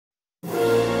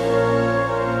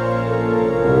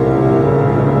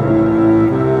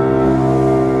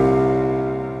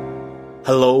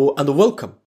and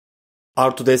welcome.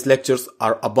 Our today's lectures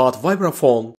are about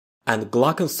Vibraphone and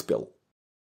Glockenspiel.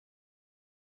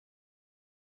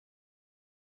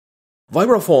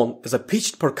 Vibraphone is a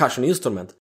pitched percussion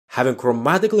instrument having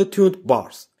chromatically tuned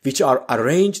bars which are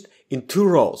arranged in 2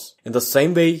 rows in the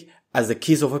same way as the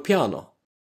keys of a piano.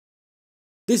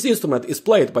 This instrument is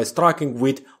played by striking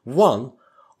with 1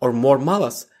 or more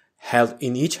malas held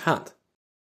in each hand.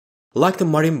 Like the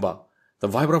marimba, the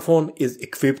vibraphone is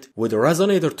equipped with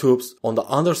resonator tubes on the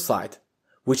underside,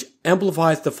 which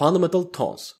amplifies the fundamental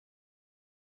tones.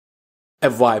 A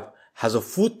vibe has a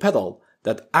foot pedal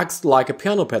that acts like a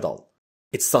piano pedal.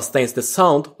 It sustains the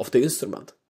sound of the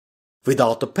instrument.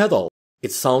 Without the pedal,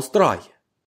 it sounds dry,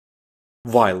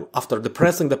 while after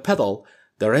depressing the pedal,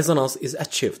 the resonance is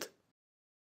achieved.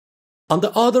 And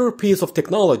the other piece of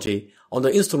technology on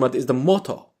the instrument is the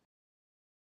motor.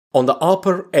 On the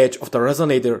upper edge of the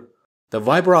resonator, the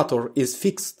vibrator is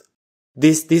fixed.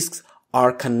 These discs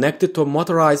are connected to a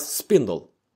motorized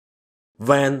spindle.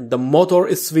 When the motor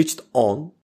is switched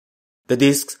on, the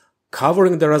discs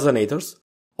covering the resonators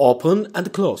open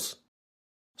and close,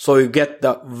 so you get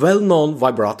the well-known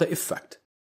vibrato effect.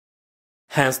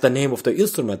 Hence the name of the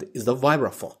instrument is the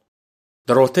vibraphone.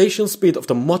 The rotation speed of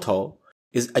the motor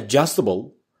is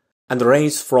adjustable and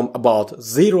ranges from about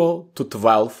 0 to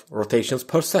 12 rotations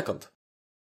per second.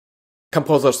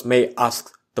 Composers may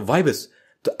ask the vibes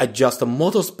to adjust the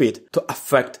motor speed to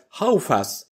affect how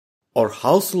fast or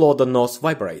how slow the notes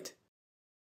vibrate.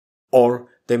 Or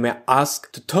they may ask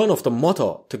to turn off the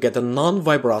motor to get a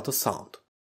non-vibrato sound.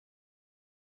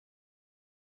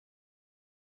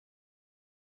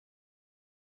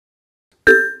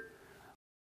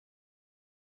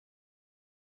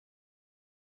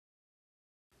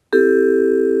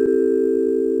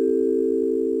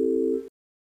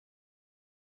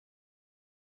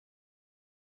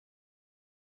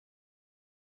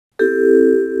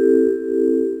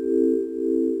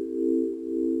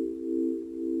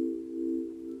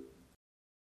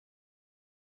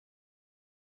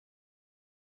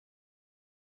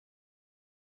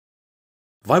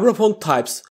 Vibraphone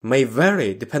types may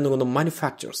vary depending on the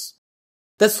manufacturers.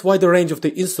 That's why the range of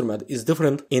the instrument is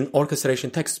different in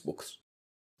orchestration textbooks.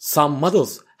 Some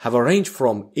models have a range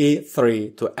from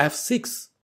E3 to F6,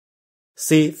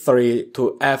 C3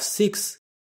 to F6,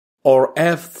 or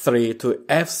F3 to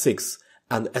F6,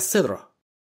 and etc.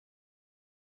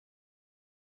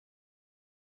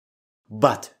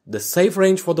 But the safe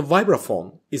range for the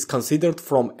vibraphone is considered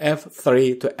from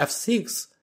F3 to F6,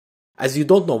 as you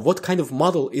don't know what kind of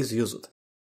model is used.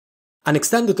 An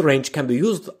extended range can be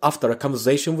used after a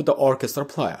conversation with the orchestra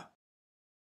player.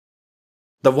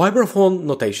 The vibraphone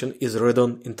notation is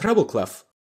written in treble clef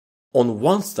on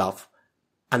one staff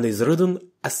and is written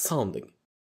as sounding.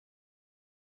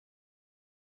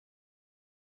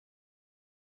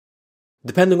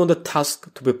 Depending on the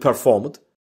task to be performed,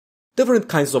 different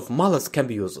kinds of malas can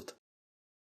be used.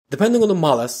 Depending on the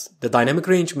malas, the dynamic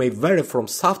range may vary from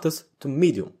softest to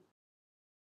medium.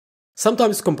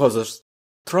 Sometimes composers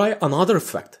try another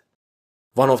effect.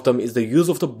 One of them is the use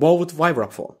of the bowed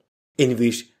vibraphone, in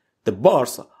which the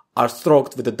bars are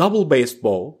stroked with a double-based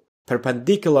bow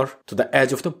perpendicular to the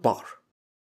edge of the bar.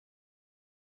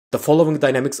 The following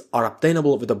dynamics are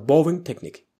obtainable with the bowing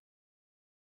technique.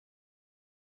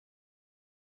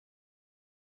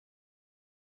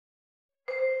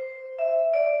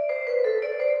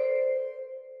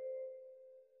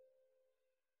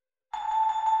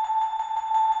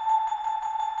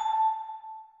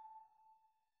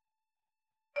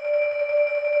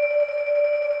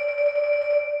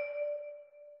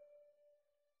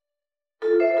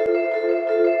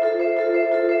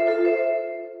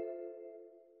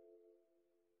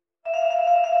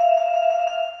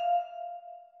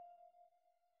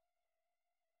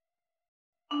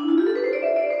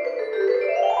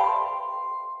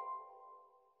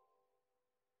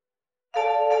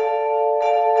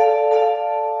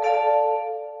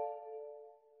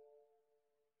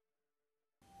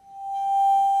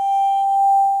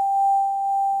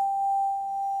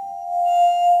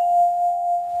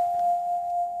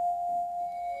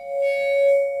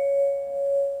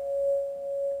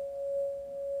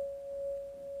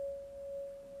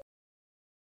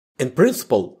 In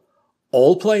principle,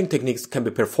 all playing techniques can be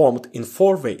performed in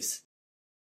 4 ways.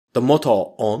 The motor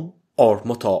on or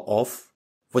motor off,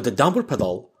 with the damper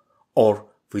pedal, or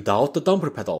without the damper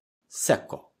pedal,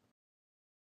 secco.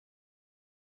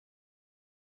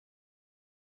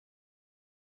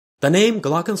 The name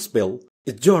Glockenspiel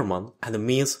is German and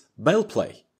means bell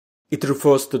play. It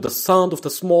refers to the sound of the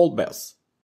small bells.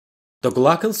 The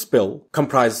Glockenspiel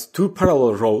comprises 2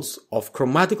 parallel rows of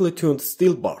chromatically tuned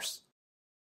steel bars.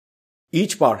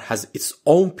 Each bar has its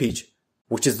own pitch,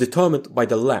 which is determined by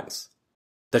the length.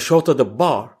 The shorter the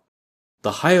bar,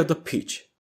 the higher the pitch.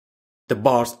 The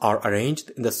bars are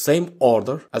arranged in the same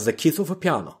order as the keys of a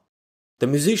piano. The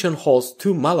musician holds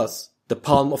two mallas, the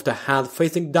palm of the hand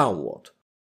facing downward.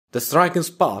 The striking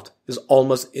spot is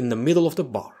almost in the middle of the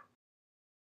bar.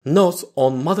 Notes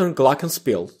on modern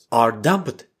Glockenspiel are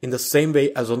damped in the same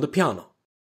way as on the piano.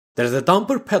 There is a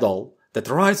damper pedal that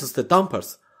raises the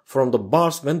dampers from the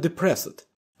bars when depressed,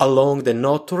 allowing the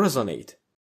note to resonate.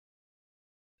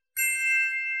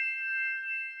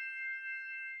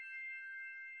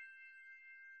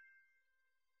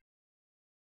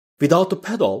 Without the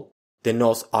pedal, the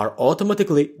notes are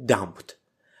automatically damped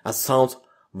and sound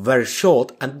very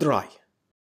short and dry.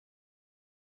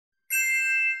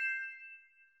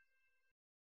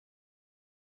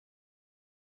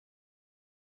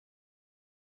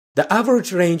 The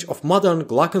average range of modern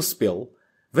Glockenspiel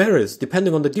varies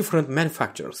depending on the different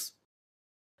manufacturers,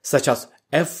 such as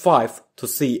F5 to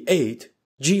C8,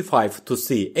 G5 to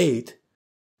C8,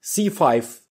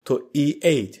 C5 to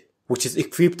E8, which is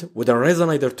equipped with a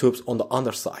resonator tubes on the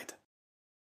underside,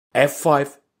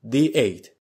 F5, D8,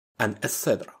 and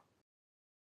etc.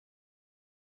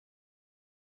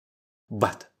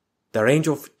 But the range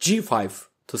of G5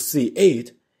 to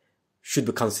C8 should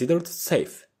be considered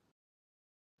safe.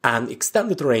 An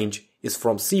extended range is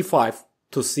from C5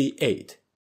 to C8.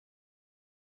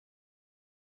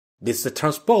 This is a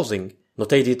transposing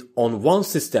notated on one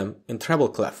system in treble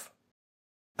clef.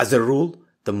 As a rule,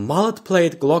 the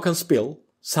mallet-played Glockenspiel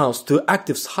sounds two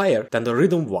octaves higher than the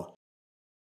rhythm one.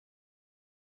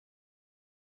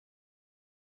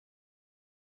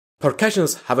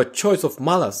 Percussionists have a choice of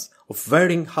mallas of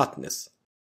varying hotness.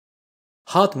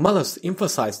 Hot mallas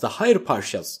emphasize the higher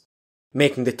partials,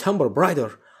 making the timbre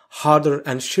brighter, harder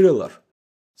and shriller.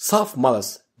 Soft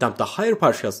mallas damp the higher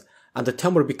partials and the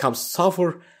timbre becomes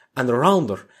softer and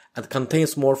rounder and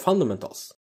contains more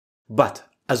fundamentals. But,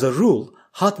 as a rule,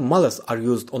 hot mallas are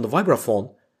used on the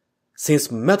vibraphone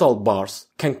since metal bars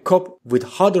can cope with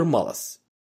harder mallas.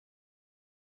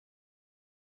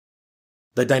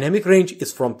 The dynamic range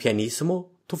is from pianissimo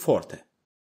to forte.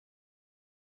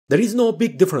 There is no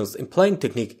big difference in playing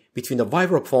technique between the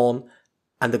vibraphone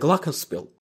and the Glockenspiel.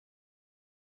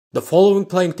 The following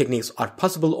playing techniques are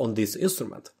possible on this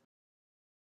instrument.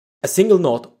 A single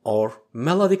note or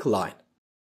melodic line.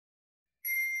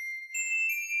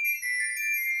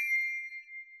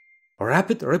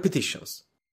 Rapid repetitions.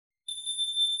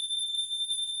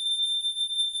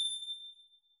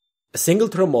 A single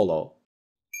tremolo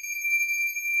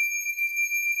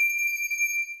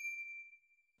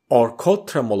or chord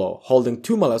tremolo holding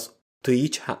two mallas to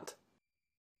each hand.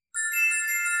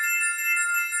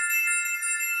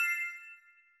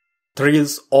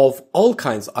 Trills of all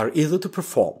kinds are easy to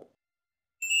perform.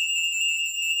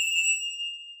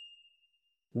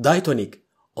 Diatonic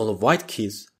on the white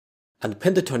keys and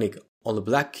pentatonic on the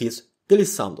black keys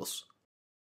glissandos.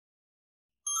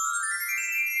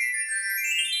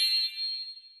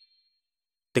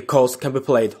 The chords can be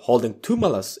played holding two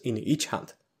mallas in each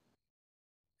hand.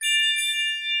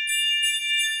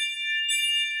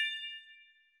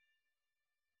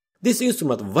 This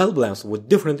instrument well blends with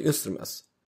different instruments.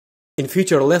 In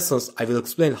future lessons, I will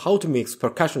explain how to mix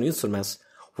percussion instruments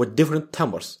with different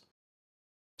timbres.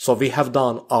 So we have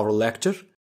done our lecture.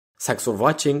 Thanks for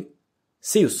watching.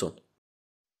 See you soon.